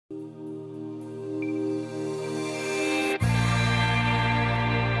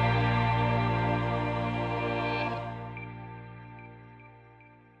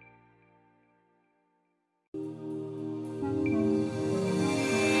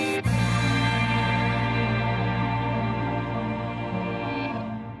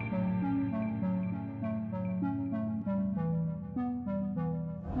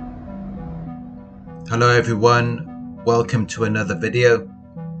Hello everyone, welcome to another video.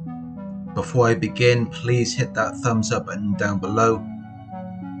 Before I begin, please hit that thumbs up button down below,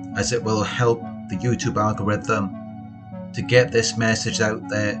 as it will help the YouTube algorithm to get this message out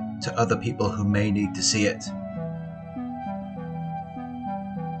there to other people who may need to see it.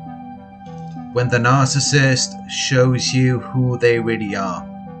 When the narcissist shows you who they really are.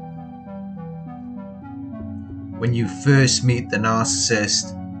 When you first meet the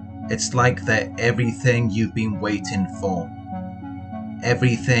narcissist, it's like they're everything you've been waiting for,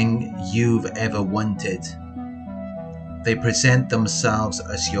 everything you've ever wanted. They present themselves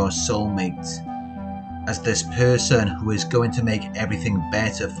as your soulmate, as this person who is going to make everything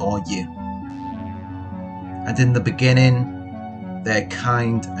better for you. And in the beginning, they're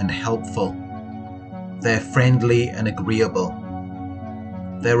kind and helpful. They're friendly and agreeable.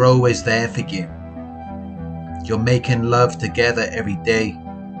 They're always there for you. You're making love together every day.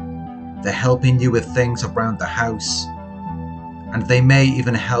 They're helping you with things around the house, and they may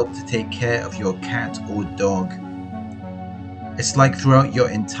even help to take care of your cat or dog. It's like throughout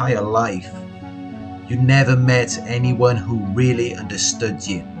your entire life, you never met anyone who really understood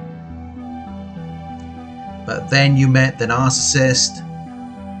you. But then you met the narcissist,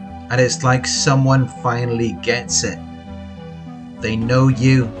 and it's like someone finally gets it. They know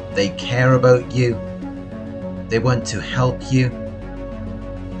you, they care about you, they want to help you.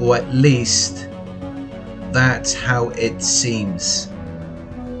 Or at least, that's how it seems.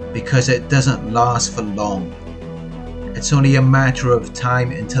 Because it doesn't last for long. It's only a matter of time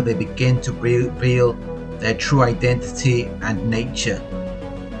until they begin to reveal their true identity and nature.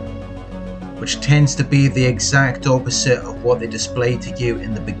 Which tends to be the exact opposite of what they display to you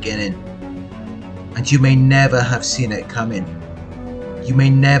in the beginning. And you may never have seen it coming. You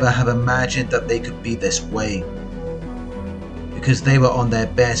may never have imagined that they could be this way. Because they were on their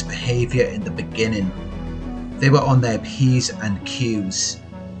best behavior in the beginning. They were on their P's and Q's.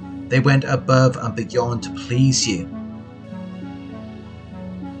 They went above and beyond to please you.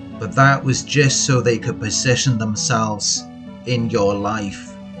 But that was just so they could position themselves in your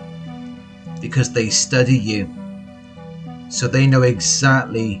life. Because they study you. So they know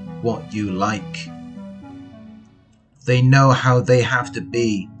exactly what you like. They know how they have to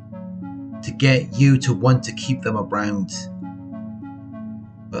be to get you to want to keep them around.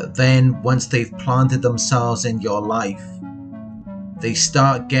 But then, once they've planted themselves in your life, they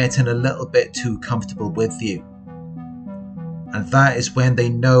start getting a little bit too comfortable with you. And that is when they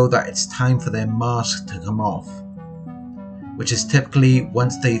know that it's time for their mask to come off, which is typically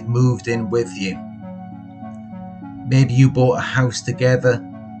once they've moved in with you. Maybe you bought a house together,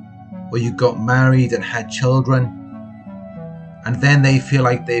 or you got married and had children, and then they feel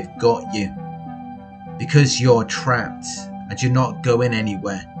like they've got you, because you're trapped and you're not going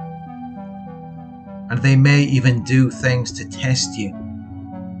anywhere. And they may even do things to test you.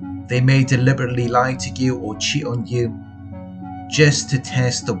 They may deliberately lie to you or cheat on you just to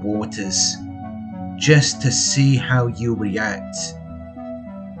test the waters, just to see how you react.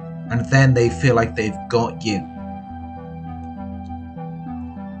 And then they feel like they've got you.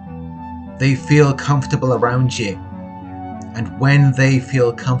 They feel comfortable around you. And when they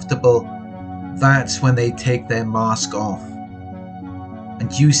feel comfortable, that's when they take their mask off.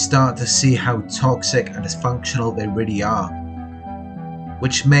 And you start to see how toxic and dysfunctional they really are,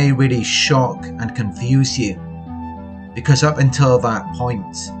 which may really shock and confuse you, because up until that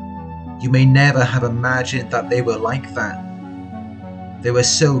point, you may never have imagined that they were like that. They were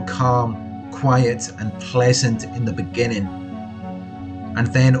so calm, quiet and pleasant in the beginning, and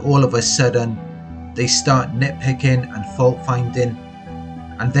then all of a sudden, they start nitpicking and fault finding,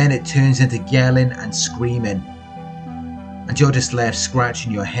 and then it turns into yelling and screaming. And you're just left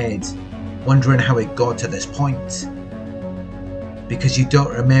scratching your head, wondering how it got to this point. Because you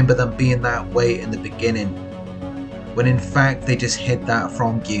don't remember them being that way in the beginning, when in fact they just hid that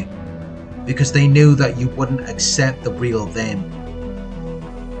from you, because they knew that you wouldn't accept the real them.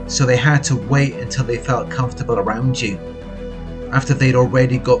 So they had to wait until they felt comfortable around you, after they'd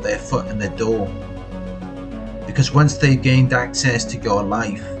already got their foot in the door. Because once they gained access to your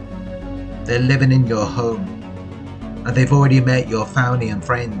life, they're living in your home, and they've already met your family and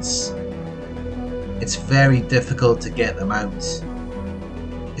friends. It's very difficult to get them out,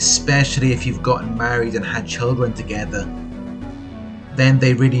 especially if you've gotten married and had children together. Then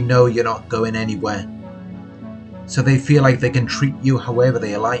they really know you're not going anywhere, so they feel like they can treat you however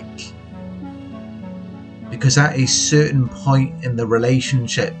they like. Because at a certain point in the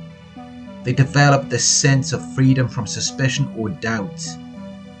relationship, they develop this sense of freedom from suspicion or doubt,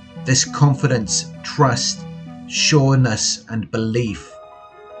 this confidence, trust, sureness and belief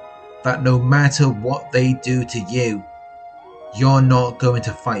that no matter what they do to you, you're not going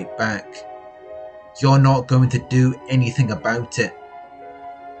to fight back. You're not going to do anything about it.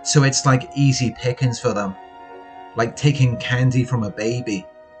 So it's like easy pickings for them, like taking candy from a baby.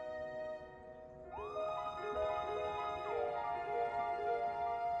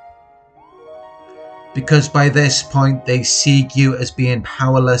 Because by this point they see you as being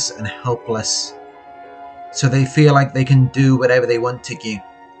powerless and helpless. So they feel like they can do whatever they want to you.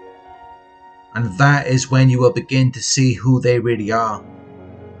 And that is when you will begin to see who they really are.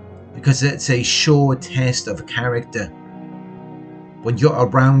 Because it's a sure test of character. When you're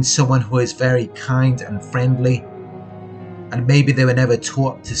around someone who is very kind and friendly, and maybe they were never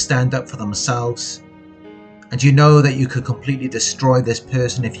taught to stand up for themselves, and you know that you could completely destroy this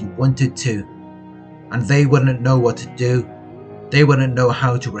person if you wanted to, and they wouldn't know what to do, they wouldn't know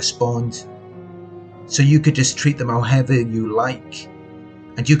how to respond, so you could just treat them however you like,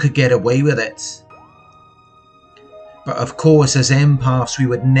 and you could get away with it. But of course, as empaths, we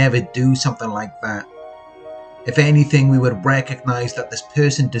would never do something like that. If anything, we would recognize that this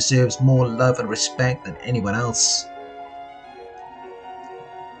person deserves more love and respect than anyone else.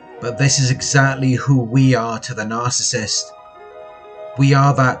 But this is exactly who we are to the narcissist. We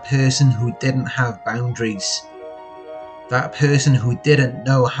are that person who didn't have boundaries. That person who didn't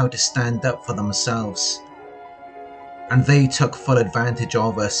know how to stand up for themselves. And they took full advantage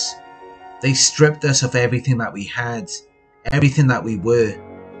of us. They stripped us of everything that we had, everything that we were.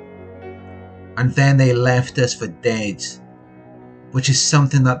 And then they left us for dead, which is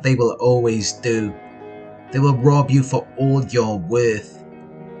something that they will always do. They will rob you for all your worth,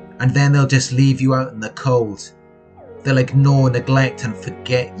 and then they'll just leave you out in the cold. They'll ignore, neglect and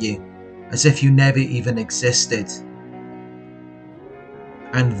forget you, as if you never even existed.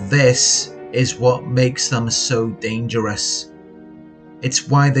 And this is what makes them so dangerous. It's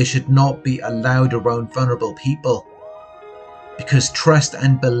why they should not be allowed around vulnerable people. Because trust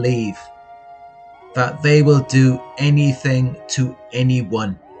and believe that they will do anything to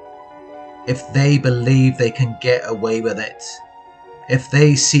anyone if they believe they can get away with it. If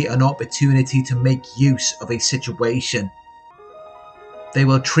they see an opportunity to make use of a situation, they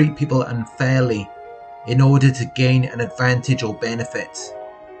will treat people unfairly in order to gain an advantage or benefit.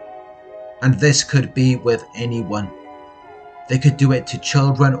 And this could be with anyone. They could do it to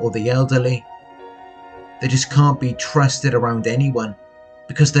children or the elderly. They just can't be trusted around anyone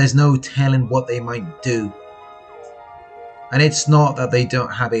because there's no telling what they might do. And it's not that they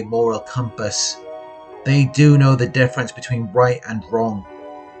don't have a moral compass. They do know the difference between right and wrong.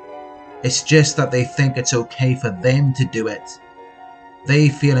 It's just that they think it's okay for them to do it. They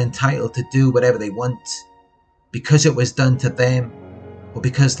feel entitled to do whatever they want because it was done to them, or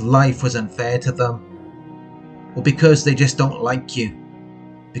because life was unfair to them, or because they just don't like you,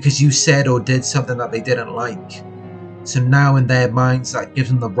 because you said or did something that they didn't like. So now in their minds that gives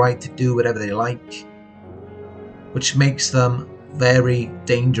them the right to do whatever they like, which makes them very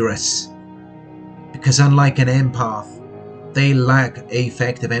dangerous. Because unlike an empath, they lack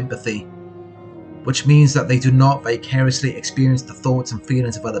affective empathy, which means that they do not vicariously experience the thoughts and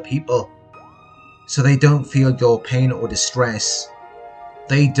feelings of other people. So they don't feel your pain or distress.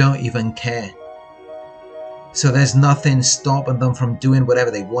 They don't even care. So there's nothing stopping them from doing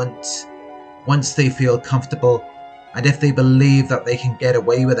whatever they want, once they feel comfortable and if they believe that they can get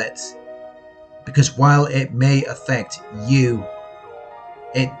away with it. Because while it may affect you,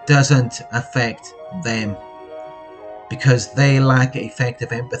 it doesn't affect them. Because they lack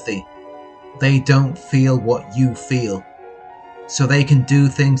effective empathy. They don't feel what you feel. So they can do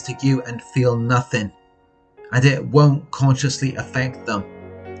things to you and feel nothing. And it won't consciously affect them.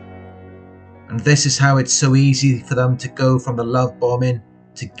 And this is how it's so easy for them to go from the love bombing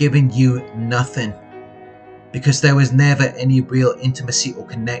to giving you nothing. Because there was never any real intimacy or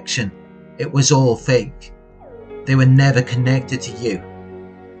connection. It was all fake. They were never connected to you.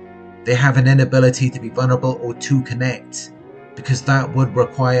 They have an inability to be vulnerable or to connect, because that would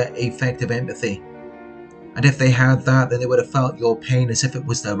require effective empathy. And if they had that, then they would have felt your pain as if it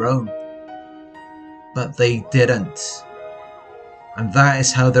was their own. But they didn't. And that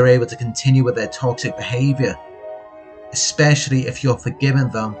is how they're able to continue with their toxic behaviour, especially if you're forgiving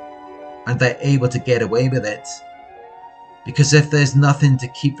them and they're able to get away with it. Because if there's nothing to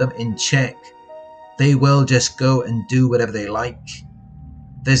keep them in check, they will just go and do whatever they like.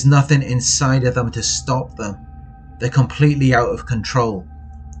 There's nothing inside of them to stop them. They're completely out of control.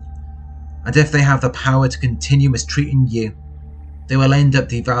 And if they have the power to continue mistreating you, they will end up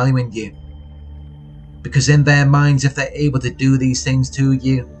devaluing you. Because in their minds, if they're able to do these things to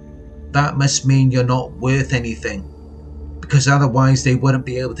you, that must mean you're not worth anything. because otherwise they wouldn't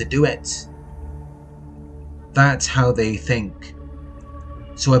be able to do it. That's how they think.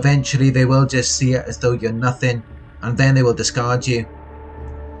 So eventually they will just see it as though you're nothing, and then they will discard you.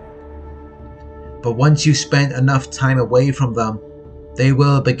 But once you spend enough time away from them, they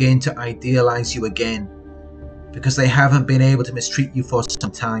will begin to idealize you again, because they haven't been able to mistreat you for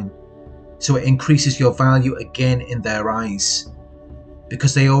some time. So it increases your value again in their eyes,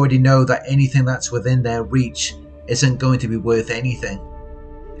 because they already know that anything that's within their reach isn't going to be worth anything.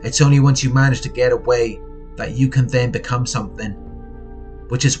 It's only once you manage to get away that you can then become something,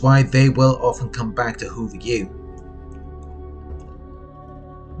 which is why they will often come back to hoover you.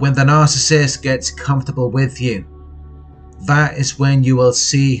 When the narcissist gets comfortable with you, that is when you will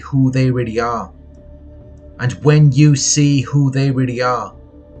see who they really are. And when you see who they really are,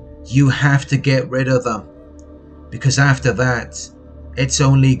 you have to get rid of them, because after that, it's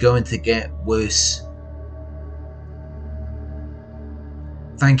only going to get worse.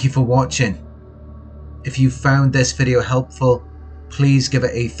 Thank you for watching. If you found this video helpful, please give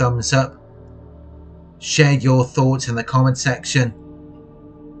it a thumbs up. Share your thoughts in the comment section.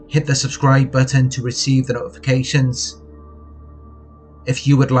 Hit the subscribe button to receive the notifications. If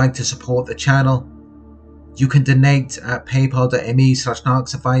you would like to support the channel, you can donate at paypal.me/Narc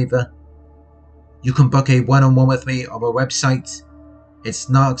Survivor. You can book a one-on-one with me on my website. It's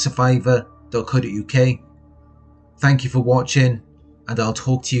narcsurvivor.co.uk. Thank you for watching, and I'll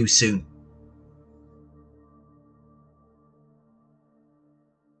talk to you soon.